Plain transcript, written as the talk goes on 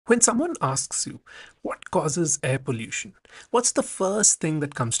When someone asks you, what causes air pollution? What's the first thing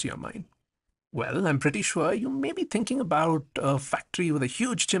that comes to your mind? Well, I'm pretty sure you may be thinking about a factory with a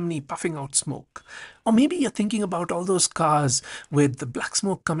huge chimney puffing out smoke. Or maybe you're thinking about all those cars with the black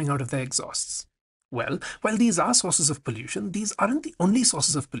smoke coming out of their exhausts. Well, while these are sources of pollution, these aren't the only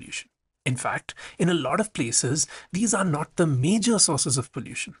sources of pollution. In fact, in a lot of places, these are not the major sources of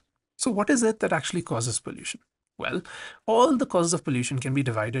pollution. So, what is it that actually causes pollution? Well, all the causes of pollution can be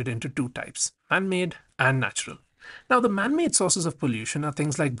divided into two types: man made and natural. Now, the man made sources of pollution are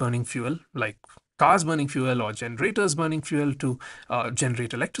things like burning fuel, like cars burning fuel or generators burning fuel to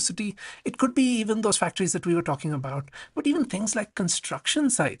generate electricity. It could be even those factories that we were talking about, but even things like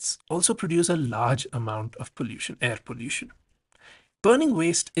construction sites also produce a large amount of pollution, air pollution. Burning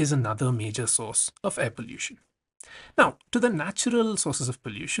waste is another major source of air pollution. Now, to the natural sources of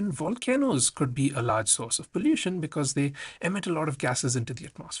pollution, volcanoes could be a large source of pollution because they emit a lot of gases into the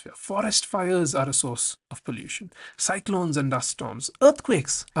atmosphere. Forest fires are a source of pollution. Cyclones and dust storms.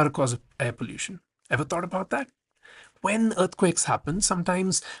 Earthquakes are a cause of air pollution. Ever thought about that? When earthquakes happen,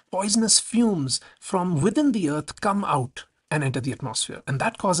 sometimes poisonous fumes from within the earth come out and enter the atmosphere, and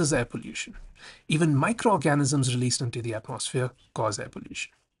that causes air pollution. Even microorganisms released into the atmosphere cause air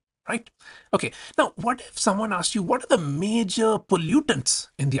pollution. Right? Okay, now what if someone asked you what are the major pollutants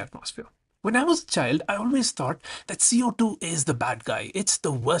in the atmosphere? When I was a child, I always thought that CO2 is the bad guy. It's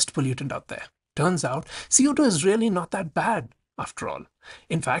the worst pollutant out there. Turns out CO2 is really not that bad after all.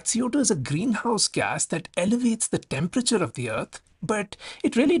 In fact, CO2 is a greenhouse gas that elevates the temperature of the earth, but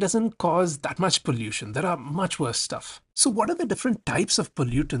it really doesn't cause that much pollution. There are much worse stuff. So what are the different types of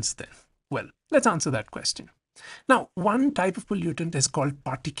pollutants then? Well, let's answer that question. Now, one type of pollutant is called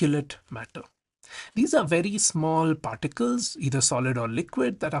particulate matter. These are very small particles, either solid or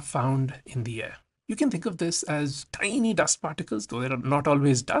liquid, that are found in the air. You can think of this as tiny dust particles, though they're not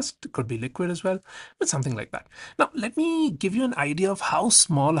always dust, it could be liquid as well, but something like that. Now, let me give you an idea of how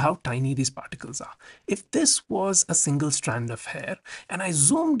small, how tiny these particles are. If this was a single strand of hair, and I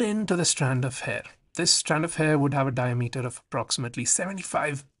zoomed into the strand of hair, this strand of hair would have a diameter of approximately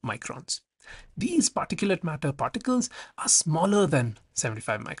 75 microns. These particulate matter particles are smaller than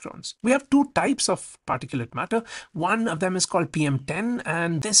 75 microns. We have two types of particulate matter. One of them is called PM10,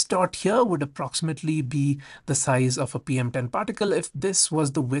 and this dot here would approximately be the size of a PM10 particle if this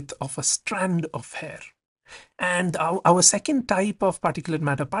was the width of a strand of hair. And our second type of particulate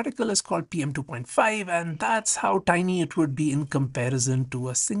matter particle is called PM2.5, and that's how tiny it would be in comparison to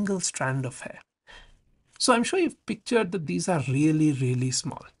a single strand of hair. So I'm sure you've pictured that these are really, really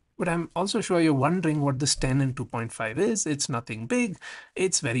small. But I'm also sure you're wondering what this 10 and 2.5 is. It's nothing big.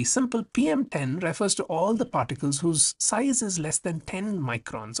 It's very simple. PM10 refers to all the particles whose size is less than 10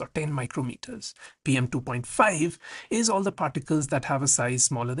 microns or 10 micrometers. PM2.5 is all the particles that have a size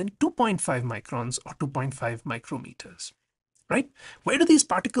smaller than 2.5 microns or 2.5 micrometers. Right? Where do these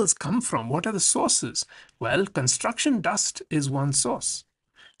particles come from? What are the sources? Well, construction dust is one source.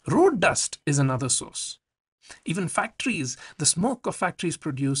 Road dust is another source. Even factories, the smoke of factories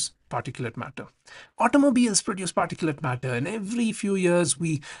produce particulate matter. Automobiles produce particulate matter, and every few years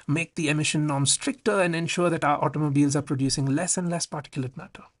we make the emission norms stricter and ensure that our automobiles are producing less and less particulate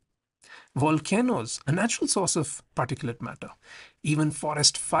matter. Volcanoes, a natural source of particulate matter. Even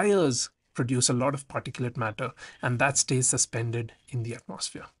forest fires produce a lot of particulate matter, and that stays suspended in the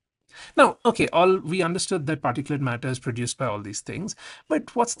atmosphere. Now, okay, we understood that particulate matter is produced by all these things,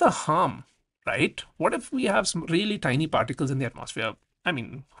 but what's the harm? Right? What if we have some really tiny particles in the atmosphere? I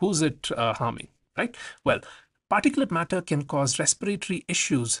mean, who's it harming, right? Well, particulate matter can cause respiratory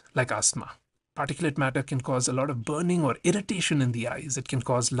issues like asthma. Particulate matter can cause a lot of burning or irritation in the eyes. It can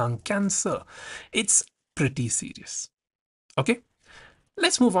cause lung cancer. It's pretty serious. Okay,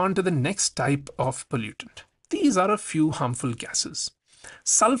 let's move on to the next type of pollutant. These are a few harmful gases.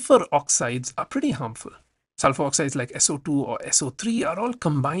 Sulfur oxides are pretty harmful. Sulfur oxides like SO2 or SO3 are all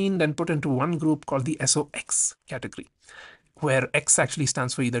combined and put into one group called the SOx category, where X actually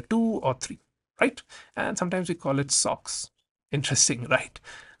stands for either 2 or 3, right? And sometimes we call it SOx. Interesting, right?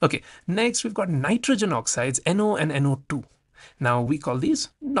 Okay, next we've got nitrogen oxides, NO and NO2. Now we call these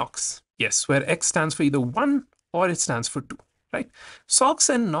NOx. Yes, where X stands for either 1 or it stands for 2. Right? SOx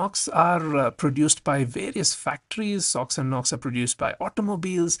and NOx are produced by various factories. SOx and NOx are produced by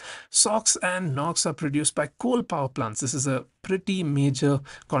automobiles. SOx and NOx are produced by coal power plants. This is a pretty major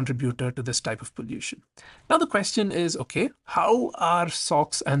contributor to this type of pollution. Now the question is, okay, how are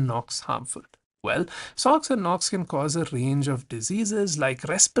SOx and NOx harmful? Well, SOx and NOx can cause a range of diseases like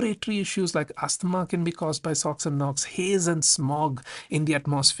respiratory issues like asthma can be caused by SOx and NOx. Haze and smog in the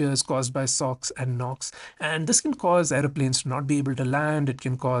atmosphere is caused by SOx and NOx. And this can cause airplanes to not be able to land. It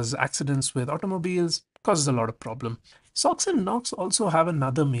can cause accidents with automobiles, causes a lot of problem. SOx and NOx also have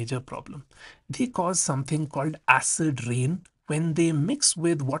another major problem. They cause something called acid rain when they mix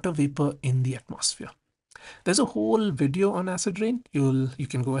with water vapor in the atmosphere. There's a whole video on acid rain. You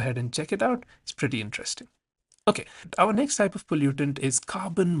can go ahead and check it out. It's pretty interesting. Okay, our next type of pollutant is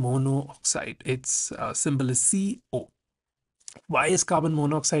carbon monoxide. Its symbol is CO. Why is carbon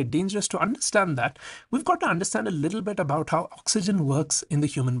monoxide dangerous? To understand that, we've got to understand a little bit about how oxygen works in the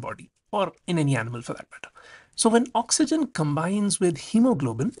human body, or in any animal for that matter. So when oxygen combines with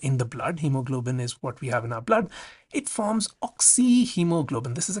hemoglobin in the blood, hemoglobin is what we have in our blood, it forms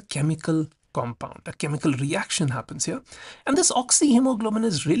oxyhemoglobin. This is a chemical compound. A chemical reaction happens here. And this oxyhemoglobin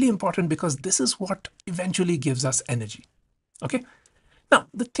is really important because this is what eventually gives us energy. Okay. Now,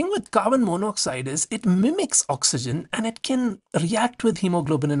 the thing with carbon monoxide is it mimics oxygen and it can react with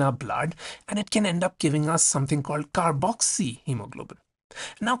hemoglobin in our blood and it can end up giving us something called carboxyhemoglobin.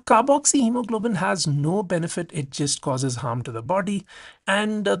 Now, carboxyhemoglobin has no benefit, it just causes harm to the body.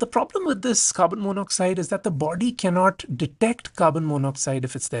 And the problem with this carbon monoxide is that the body cannot detect carbon monoxide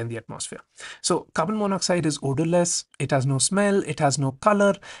if it's there in the atmosphere. So, carbon monoxide is odorless, it has no smell, it has no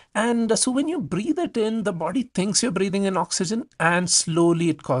color. And so, when you breathe it in, the body thinks you're breathing in oxygen and slowly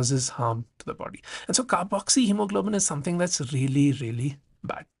it causes harm to the body. And so, carboxyhemoglobin is something that's really, really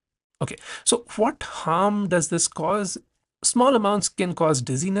bad. Okay, so what harm does this cause? Small amounts can cause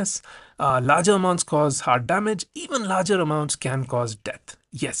dizziness, larger amounts cause heart damage, even larger amounts can cause death.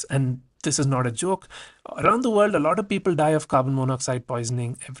 Yes, and this is not a joke. Around the world, a lot of people die of carbon monoxide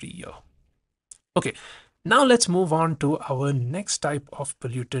poisoning every year. Okay, now let's move on to our next type of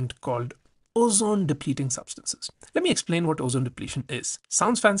pollutant called ozone-depleting substances. Let me explain what ozone depletion is.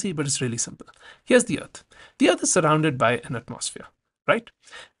 Sounds fancy, but it's really simple. Here's the Earth. The Earth is surrounded by an atmosphere, right?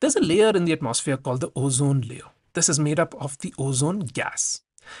 There's a layer in the atmosphere called the ozone layer. This is made up of the ozone gas.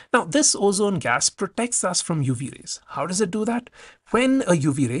 Now, this ozone gas protects us from UV rays. How does it do that? When a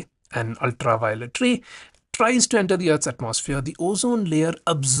UV ray, an ultraviolet ray, tries to enter the Earth's atmosphere, the ozone layer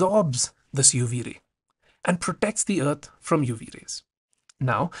absorbs this UV ray and protects the Earth from UV rays.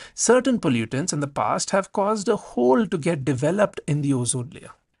 Now, certain pollutants in the past have caused a hole to get developed in the ozone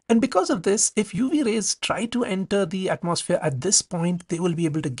layer. And because of this, if UV rays try to enter the atmosphere at this point, they will be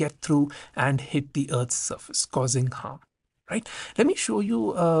able to get through and hit the Earth's surface, causing harm, right? Let me show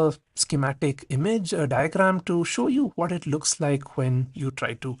you a schematic image, a diagram to show you what it looks like when you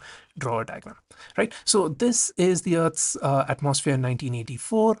try to draw a diagram, right? So this is the Earth's atmosphere in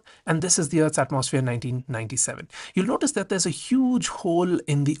 1984, and this is the Earth's atmosphere in 1997. You'll notice that there's a huge hole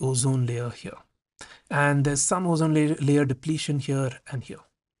in the ozone layer here, and there's some ozone layer depletion here and here.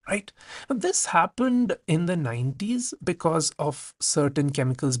 Right? This happened in the 90s because of certain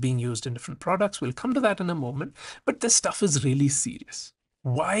chemicals being used in different products. We'll come to that in a moment, but this stuff is really serious.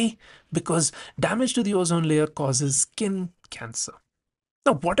 Why? Because damage to the ozone layer causes skin cancer.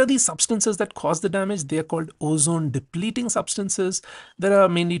 Now, what are these substances that cause the damage? They are called ozone-depleting substances. There are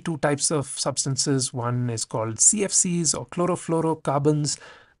mainly two types of substances. One is called CFCs or chlorofluorocarbons.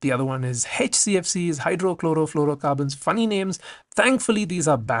 The other one is HCFCs, hydrochlorofluorocarbons. Funny names. Thankfully, these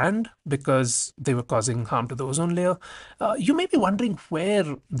are banned because they were causing harm to the ozone layer. You may be wondering where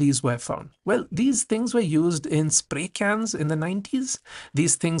these were found. Well, these things were used in spray cans in the 90s.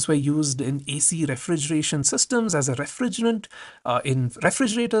 These things were used in AC refrigeration systems as a refrigerant, in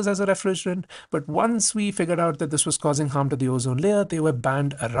refrigerators as a refrigerant. But once we figured out that this was causing harm to the ozone layer, they were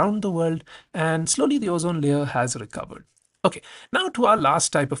banned around the world, and slowly the ozone layer has recovered. Okay, now to our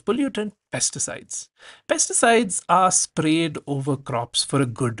last type of pollutant, pesticides. Pesticides are sprayed over crops for a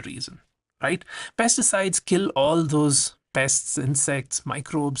good reason, right? Pesticides kill all those pests, insects,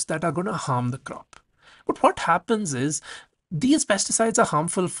 microbes that are going to harm the crop. But what happens is these pesticides are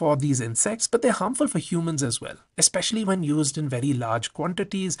harmful for these insects, but they're harmful for humans as well, especially when used in very large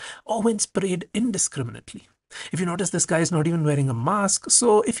quantities or when sprayed indiscriminately. If you notice, this guy is not even wearing a mask,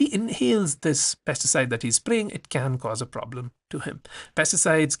 so if he inhales this pesticide that he's spraying, it can cause a problem to him.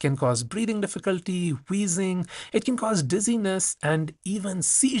 Pesticides can cause breathing difficulty, wheezing, it can cause dizziness, and even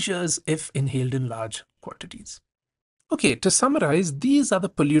seizures if inhaled in large quantities. Okay, to summarize, these are the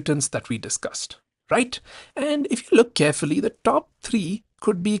pollutants that we discussed, right? And if you look carefully, the top three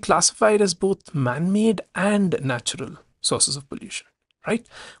could be classified as both man-made and natural sources of pollution, right?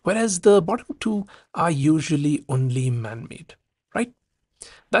 Whereas the bottom two are usually only man-made, right?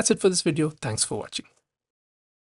 That's it for this video. Thanks for watching.